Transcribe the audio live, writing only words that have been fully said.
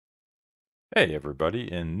Hey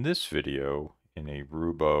everybody, in this video, in a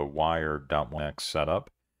Aruba Wired dot1x setup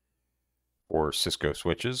for Cisco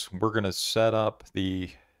switches, we're going to set up the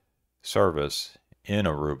service in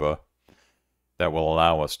Aruba that will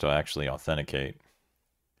allow us to actually authenticate.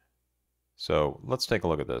 So let's take a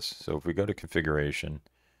look at this. So if we go to configuration,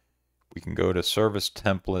 we can go to service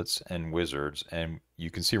templates and wizards, and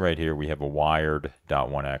you can see right here we have a Wired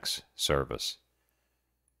dot1x service.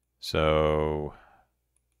 So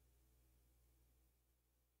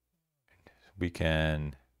we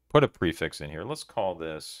can put a prefix in here. Let's call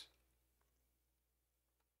this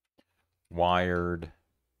Wired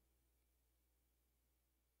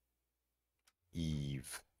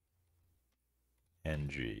Eve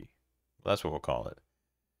NG. That's what we'll call it.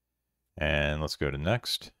 And let's go to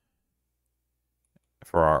next.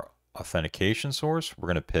 For our authentication source, we're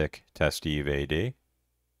going to pick test Eve AD.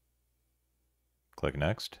 Click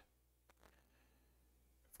next.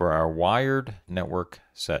 For our wired network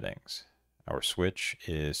settings, our switch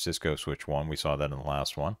is Cisco switch 1. We saw that in the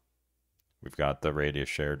last one. We've got the radius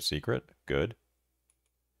shared secret. Good.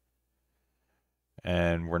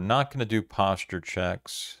 And we're not going to do posture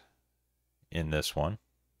checks in this one.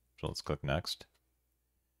 So let's click next.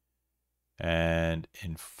 And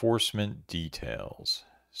enforcement details.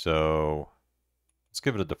 So let's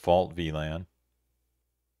give it a default VLAN.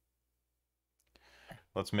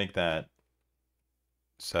 Let's make that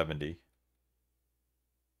 70.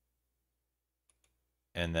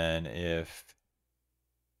 And then let's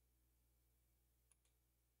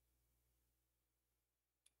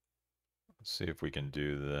see if we can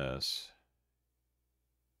do this.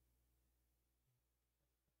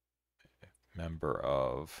 Member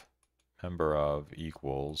of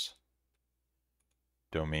equals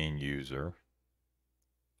domain user.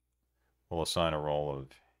 We'll assign a role of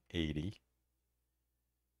 80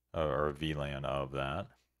 or a VLAN of that.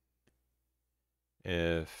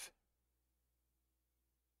 If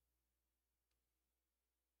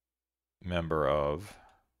member of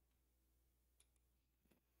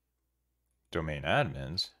domain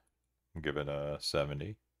admins, we'll give it a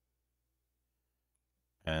 70.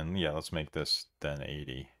 And yeah, let's make this then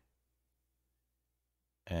 80.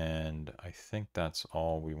 And I think that's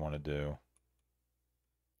all we want to do.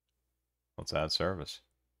 Let's add service.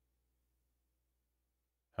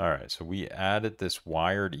 All right, so we added this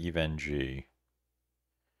wired EVE-NG.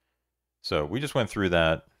 So we just went through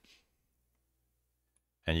that,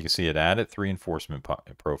 and you can see it added 3 enforcement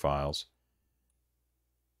profiles,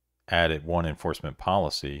 added 1 enforcement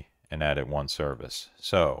policy, and added 1 service.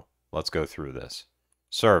 So let's go through this.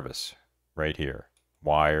 Service, right here,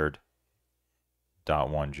 wired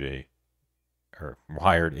 .1g, or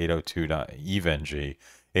wired 802.EVE-NG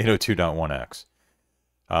 802.1x.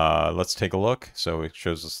 Let's take a look. So it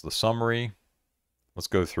shows us the summary. Let's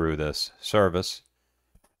go through this. Service.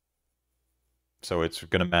 So it's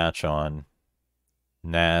going to match on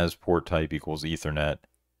NAS port type equals Ethernet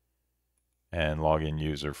and login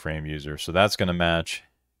user, frame user. So that's going to match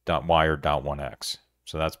 .wired.1x.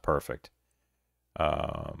 So that's perfect.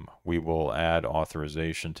 We will add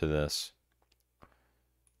authorization to this.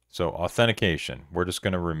 So authentication, we're just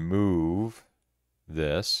going to remove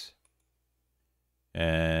this,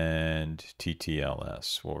 and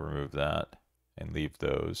TTLS, we'll remove that and leave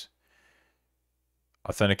those.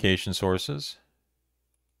 Authentication sources,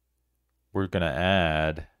 we're going to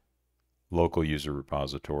add local user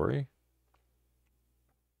repository.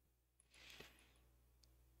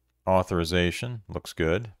 Authorization, looks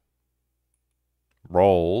good.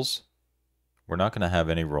 Roles, we're not going to have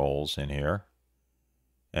any roles in here.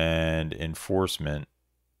 And enforcement,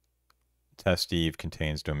 test Eve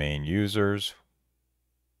contains domain users.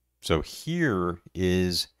 So here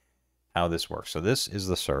is how this works. So this is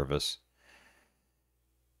the service.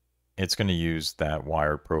 It's going to use that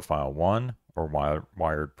wired profile 1 or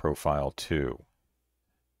wired profile 2.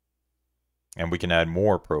 And we can add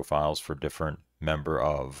more profiles for different member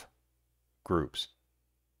of groups.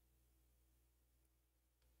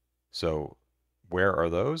 So where are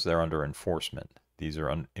those? They're under enforcement. These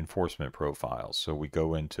are enforcement profiles. So we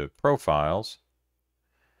go into profiles.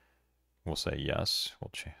 We'll say yes.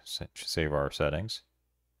 We'll save our settings.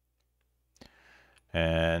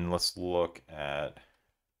 And let's look at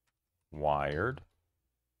wired.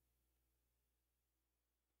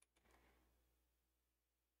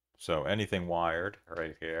 So anything wired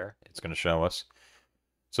right here, it's going to show us.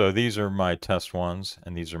 So these are my test ones,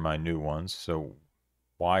 and these are my new ones. So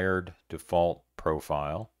wired default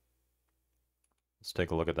profile. Let's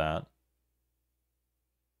take a look at that.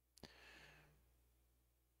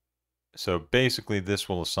 So basically this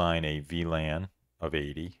will assign a VLAN of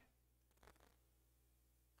 80.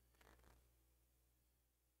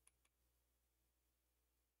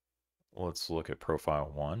 Let's look at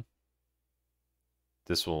profile 1.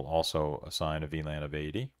 This will also assign a VLAN of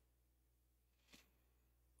 80.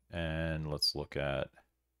 And let's look at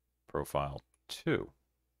profile 2.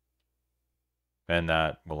 And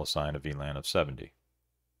that will assign a VLAN of 70.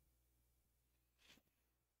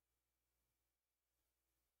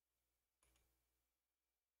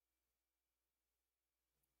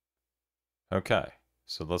 Okay,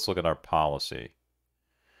 so let's look at our policy.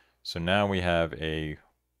 So now we have a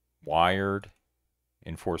wired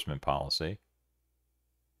enforcement policy.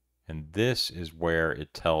 And this is where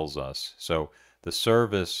it tells us. So the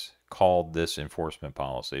service called this enforcement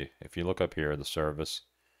policy. If you look up here, the service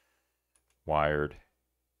wired,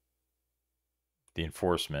 the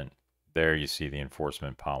enforcement, there you see the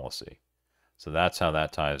enforcement policy. So that's how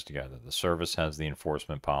that ties together. The service has the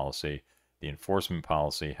enforcement policy. The enforcement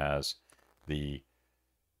policy has the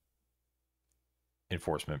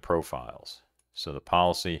enforcement profiles. So the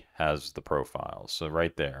policy has the profiles. So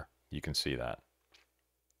right there, you can see that.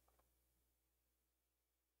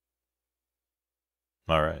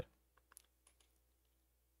 All right.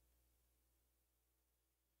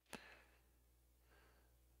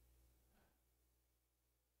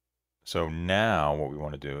 So now what we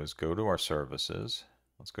want to do is go to our services.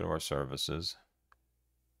 Let's go to our services.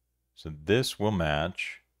 So this will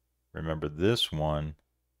match. Remember, this one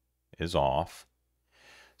is off.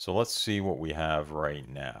 So let's see what we have right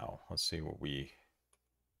now. Let's see what we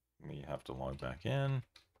have to log back in.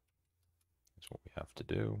 That's what we have to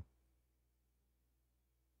do.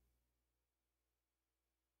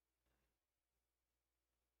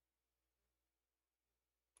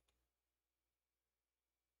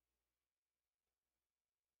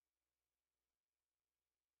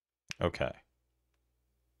 Okay.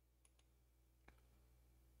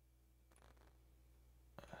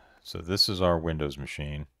 So this is our Windows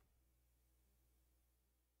machine.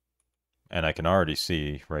 And I can already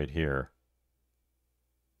see right here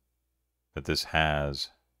that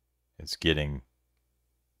it's getting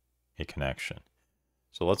a connection.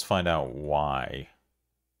 So let's find out why.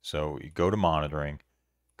 So you go to monitoring,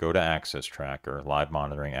 go to access tracker, live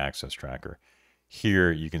monitoring access tracker.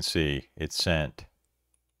 Here you can see it sent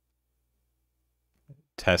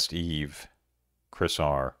test Eve, Chris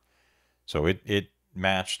R. So it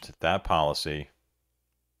matched that policy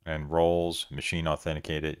and roles, machine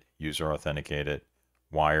authenticated, user authenticated,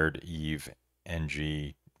 wired Eve,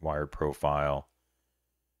 NG, wired profile.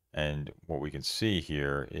 And what we can see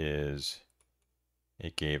here is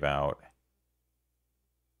it gave out,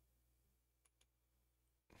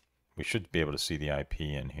 we should be able to see the IP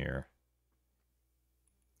in here.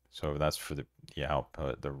 So that's for the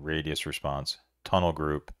output, the radius response, tunnel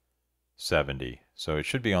group 70. So it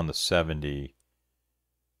should be on the 70,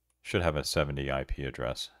 should have a 70 IP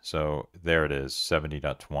address. So there it is,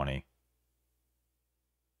 70.20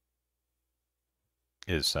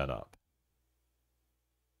 is set up.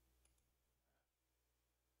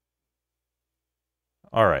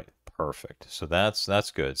 All right, perfect. So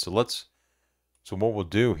that's good. So what we'll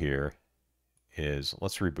do here is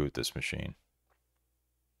let's reboot this machine.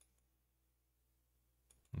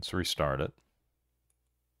 Let's restart it.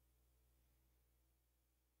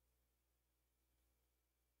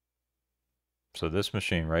 So this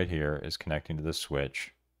machine right here is connecting to the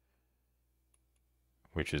switch,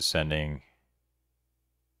 which is sending,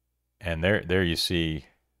 and there you see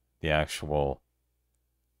the actual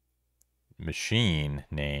machine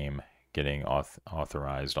name getting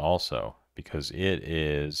authorized also, because it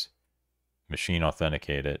is machine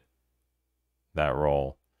authenticated, that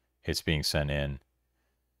role. It's being sent in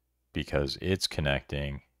because it's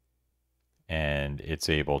connecting and it's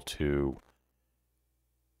able to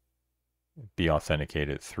be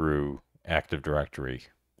authenticated through Active Directory.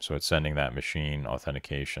 So it's sending that machine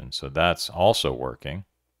authentication. So that's also working.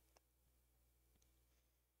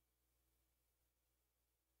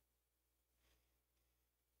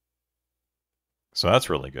 So that's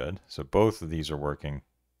really good. So both of these are working.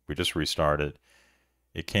 We just restarted.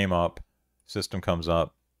 It came up, system comes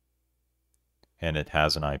up, and it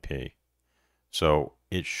has an IP. So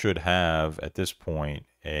it should have, at this point,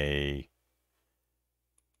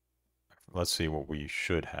 let's see what we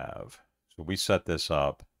should have. So we set this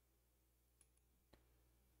up.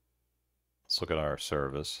 Let's look at our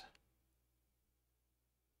service.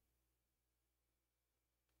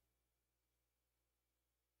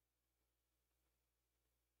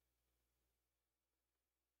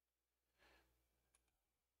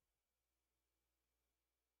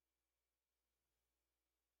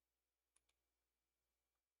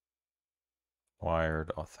 Wired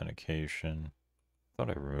authentication. I thought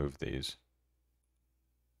I removed these.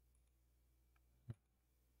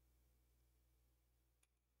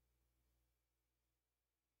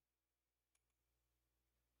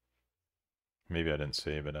 Maybe I didn't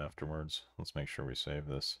save it afterwards. Let's make sure we save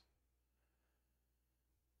this.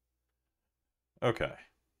 Okay.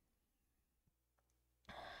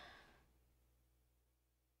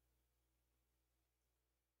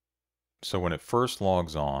 So when it first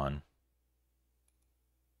logs on,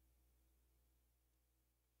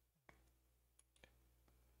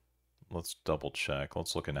 let's double check.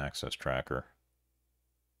 Let's look in Access Tracker.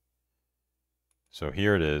 So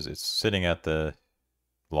here it is. It's sitting at the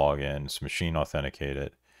login. It's machine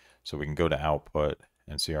authenticated. So we can go to output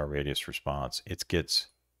and see our radius response. It gets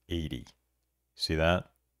 80. See that?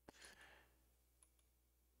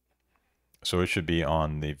 So it should be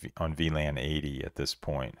on VLAN 80 at this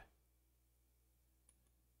point.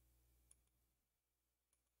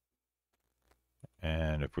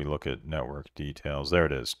 And if we look at network details, there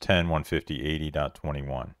it is,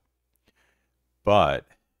 10.150.80.21. But,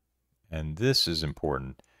 and this is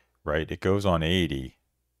important, right? It goes on 80.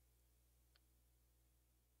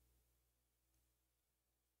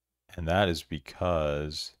 And that is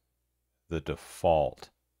because the default,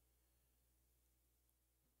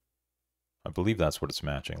 I believe that's what it's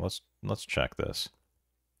matching. Let's check this.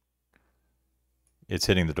 It's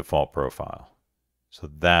hitting the default profile. So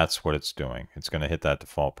that's what it's doing. It's going to hit that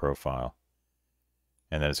default profile.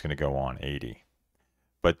 And then it's going to go on 80.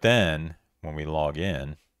 But then when we log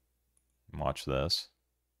in, watch this.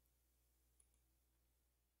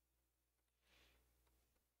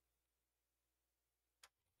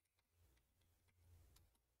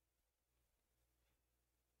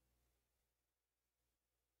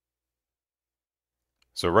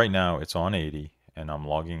 So right now it's on 80 and I'm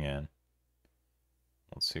logging in.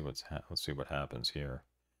 Let's see what happens here.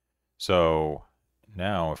 So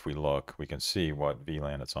now if we look, we can see what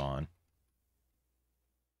VLAN it's on.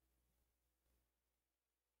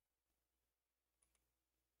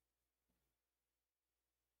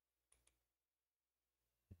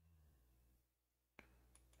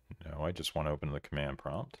 No, I just want to open the command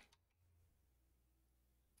prompt.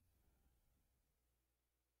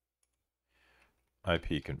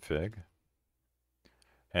 ipconfig.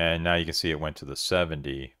 And now you can see it went to the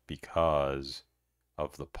 70 because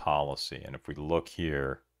of the policy. And if we look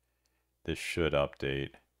here, this should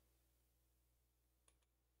update.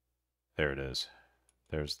 There it is.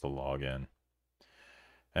 There's the login.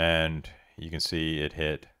 And you can see it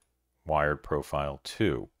hit wired profile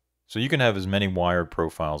 2. So you can have as many wired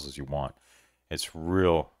profiles as you want. It's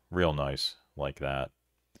real nice like that.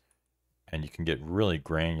 And you can get really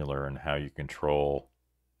granular in how you control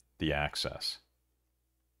the access.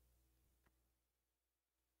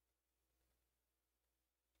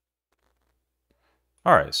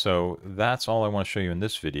 All right, so that's all I want to show you in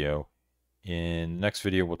this video. In the next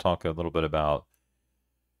video, we'll talk a little bit about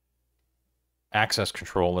access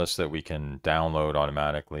control lists that we can download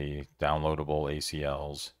automatically, downloadable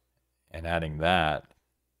ACLs, and adding that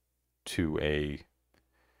to an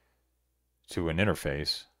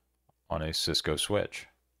interface on a Cisco switch.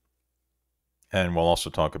 And we'll also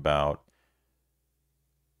talk about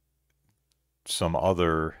some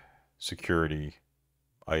other security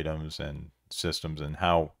items and systems and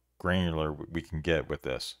how granular we can get with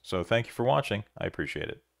this. So thank you for watching. I appreciate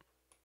it.